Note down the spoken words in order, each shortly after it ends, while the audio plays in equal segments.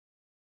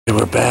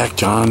We're back,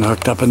 John.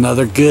 Hooked up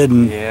another good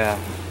one. Yeah.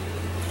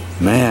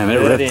 Man, it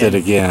ripped it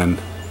again.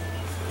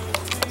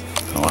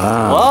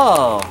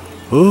 Wow.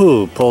 Whoa.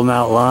 Ooh, pulling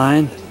out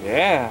line.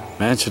 Yeah.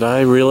 Man, should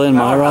I reel in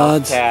my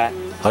rods? Cat.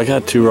 I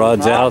got 2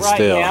 rods out right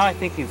still. Now I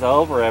think he's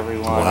over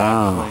everyone.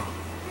 Wow.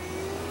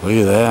 Actually.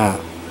 Look at that.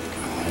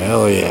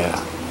 Hell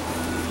yeah.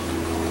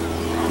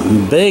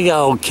 Big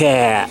old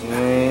cat.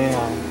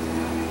 Yeah.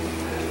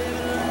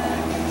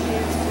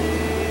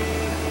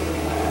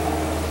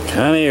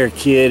 Come here,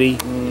 kitty.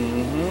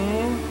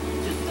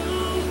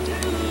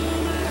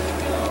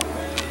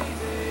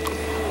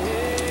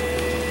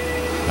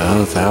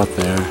 Well, it's out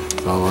there.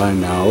 That's all I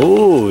know.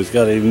 Ooh, he's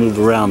got to move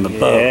around the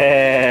boat.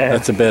 Yeah.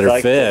 That's a better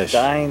like fish.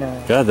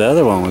 God, the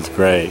other one was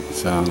great.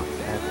 So.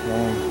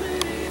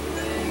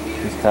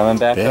 He's coming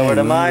back over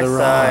to my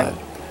side.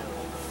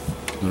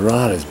 The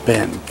rod is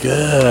bent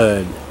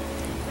good.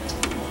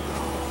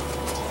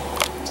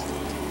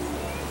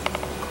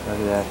 Look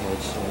at that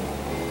head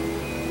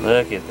shape.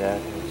 Look at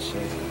that head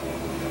shape.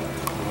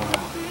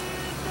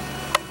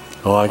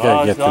 Wow. Oh, I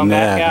gotta get the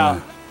net. Huh?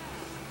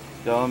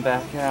 Going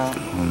back out.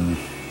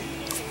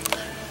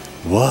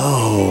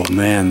 Whoa,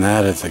 man,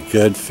 that is a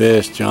good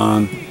fish,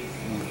 John.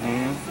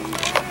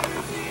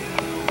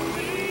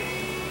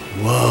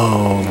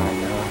 Whoa.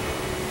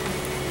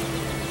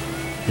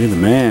 You're the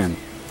man.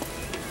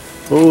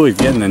 Oh, he's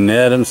getting the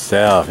net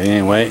himself. He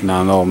ain't waiting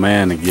on the old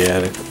man to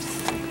get it.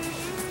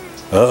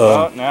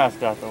 Uh-oh. Oh, now it's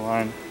got the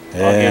line.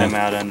 Yeah. I'll get him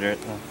out under it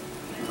though.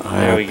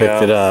 There we go.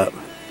 Picked it up.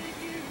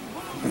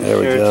 There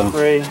we go. It's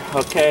free.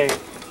 Okay,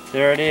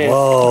 there it is.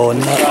 Whoa,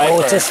 no,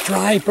 oh, it's a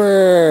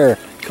striper.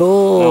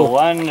 Cool. No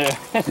wonder.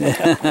 Thought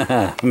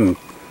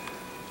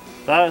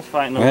I was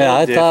fighting a little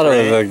I different. thought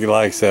it was,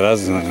 like I said, I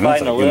was going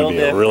to be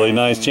a really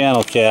nice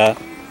channel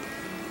cat.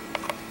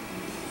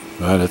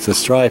 But it's a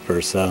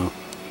striper, so.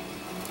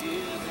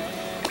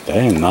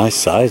 Dang, nice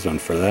size one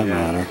for that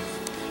matter.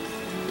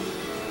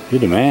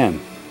 You're the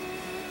man.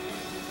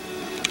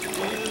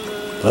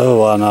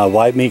 Oh, on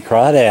white-meat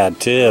crawdad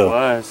too. It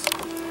was.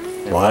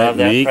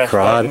 White-meat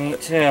crawdad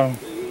too.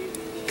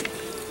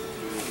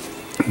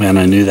 Man,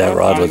 I knew that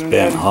rod was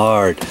bent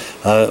hard.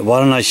 Why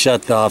don't I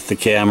shut off the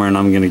camera and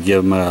I'm going to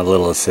give him a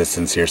little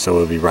assistance here, so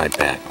we'll be right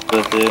back.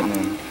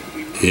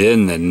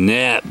 In the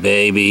net,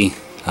 baby.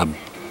 A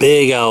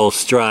big old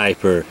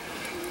striper.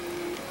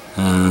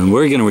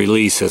 We're going to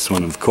release this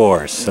one, of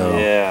course. So,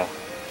 yeah.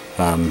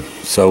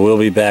 So we'll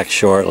be back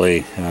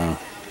shortly.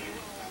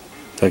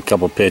 Take a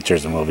couple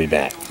pictures and we'll be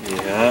back.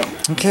 Yeah.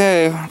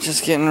 Okay, we're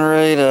just getting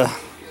ready to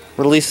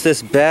release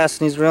this bass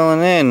and he's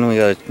reeling in. We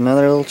got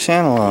another little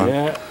channel on.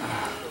 Yeah.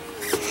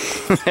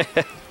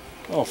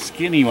 Little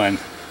skinny one.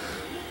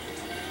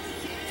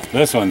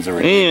 This one's a You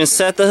didn't even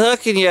set the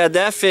hook and you had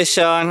that fish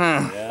on,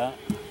 huh? Yeah.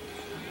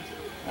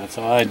 That's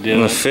how I do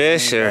it. The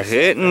fish are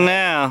hitting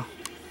now.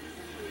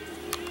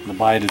 The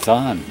bite is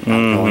on.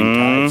 Going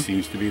tide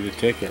seems to be the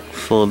ticket.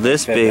 Full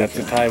this big. That's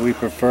the tide we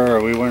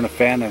prefer. We weren't a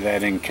fan of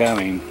that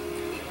incoming.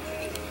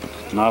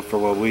 Not for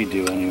what we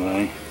do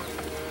anyway.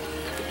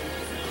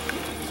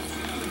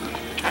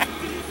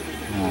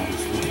 Oh,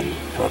 these little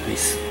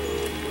puppies.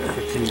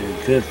 Everything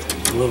are good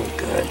for a little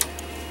guy.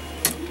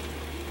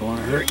 Don't want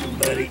to hurt you,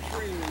 buddy.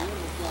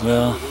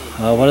 Well,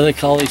 what do they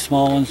call these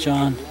small ones,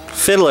 John?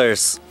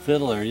 Fiddlers.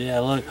 Fiddler, yeah,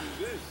 look.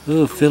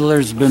 Ooh,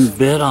 fiddler's been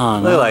bit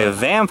on. Look like a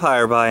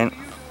vampire bite.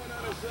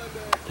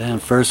 Damn,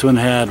 first one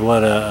had,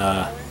 what,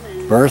 a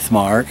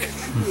birthmark.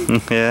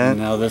 Yeah. And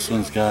now this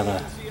one's got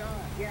a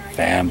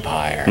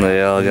vampire.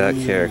 They all got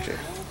character.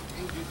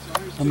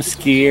 I'm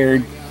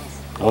scared.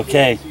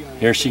 Okay,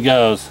 here she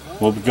goes.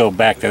 We'll go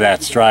back to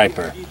that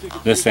striper.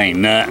 This ain't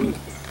nothing.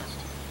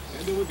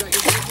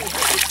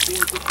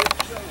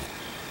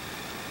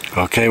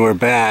 Okay, we're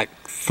back.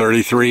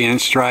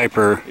 33-inch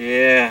striper.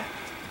 Yeah.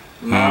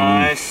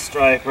 Nice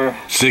striper.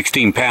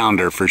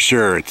 16-pounder for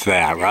sure. It's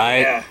that,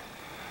 right? Yeah.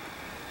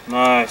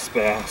 Nice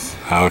bass.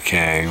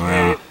 Okay,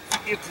 well.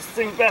 Get this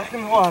thing back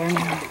in the water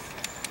now.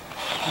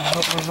 I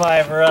hope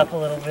revive her up a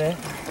little bit.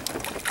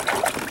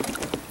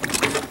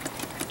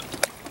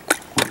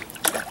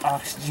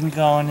 Oxygen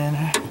going in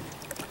her.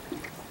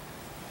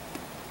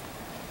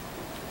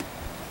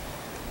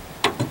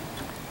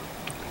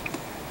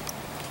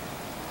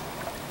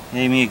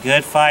 Gave me a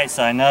good fight,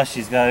 so I know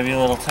she's got to be a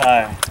little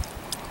tired.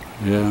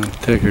 Yeah,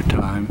 take her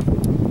time.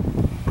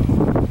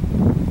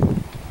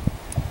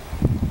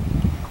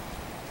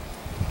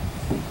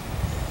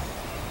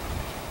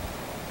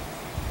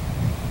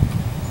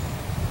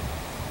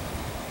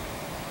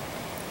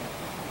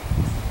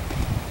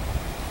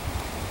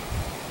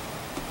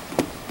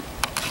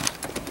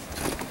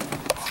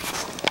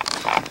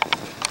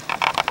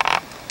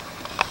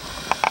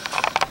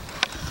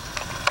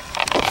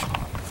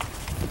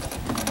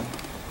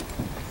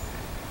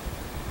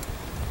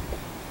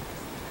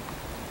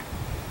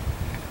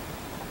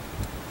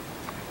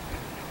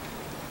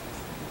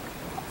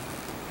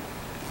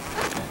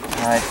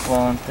 Alright,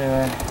 flowing through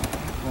her.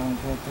 Flowing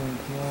through the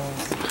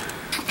gills.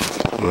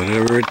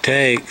 Whatever it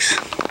takes.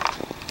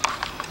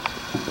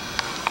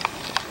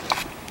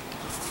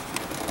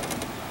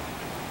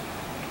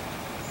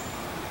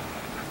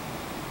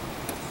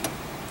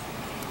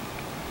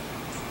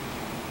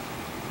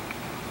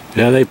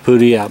 Yeah, they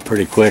pooty out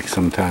pretty quick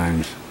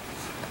sometimes.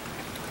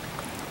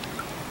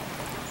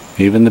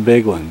 Even the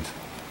big ones.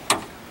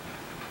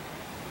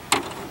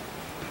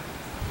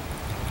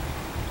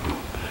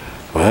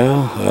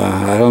 Well,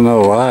 I don't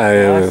know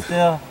why. I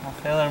feel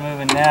her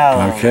moving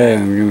now. Okay,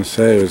 I'm gonna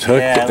say it was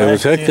hooked. Yeah, it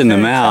was hooked in the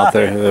mouth. tough.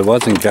 It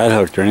wasn't gut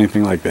hooked or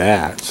anything like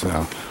that.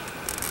 So.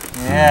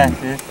 Yeah,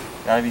 just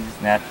gotta be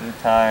just naturally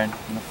tired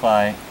in the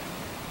fight.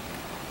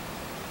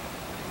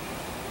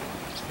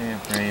 See her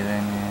breathing,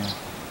 yeah.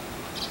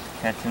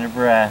 Catching her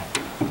breath.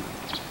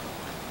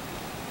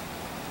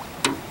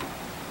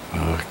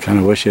 I kind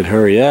of wish you'd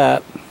hurry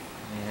up.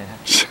 Yeah.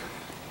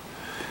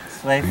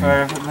 Let's wait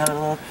for another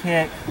little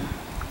kick.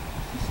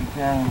 Here she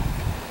goes.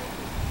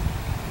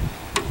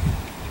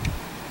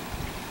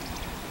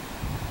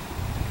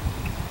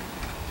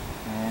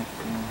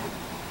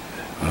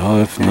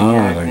 Well, if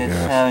not, I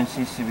guess. And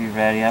she should be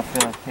ready. I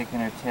feel like kicking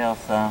her tail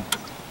some.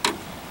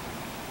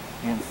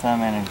 Getting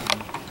some energy.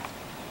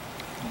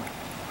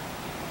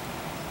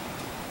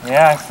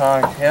 Yeah, I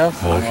saw her tail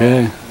some.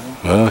 Okay.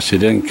 Well, she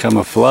didn't come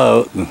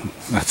afloat.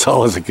 That's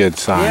always a good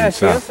sign. Yeah,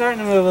 she was starting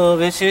to move a little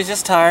bit. She was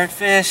just tired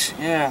fish.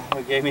 Yeah,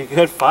 it gave me a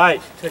good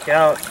fight. She took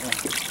out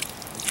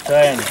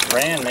and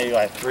ran maybe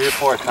like 3 or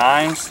 4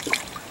 times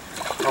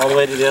all the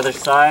way to the other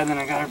side, and then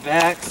I got her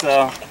back.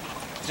 So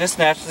just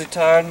naturally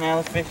tired.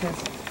 Now the fish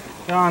is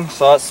gone.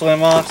 Saw it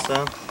swim off,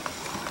 so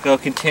go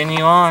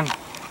continue on.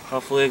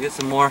 Hopefully I'll get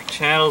some more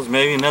channels,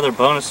 maybe another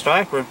bonus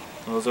striper.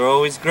 Those are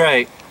always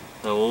great.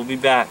 So we'll be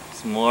back with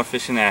some more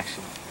fishing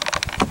action.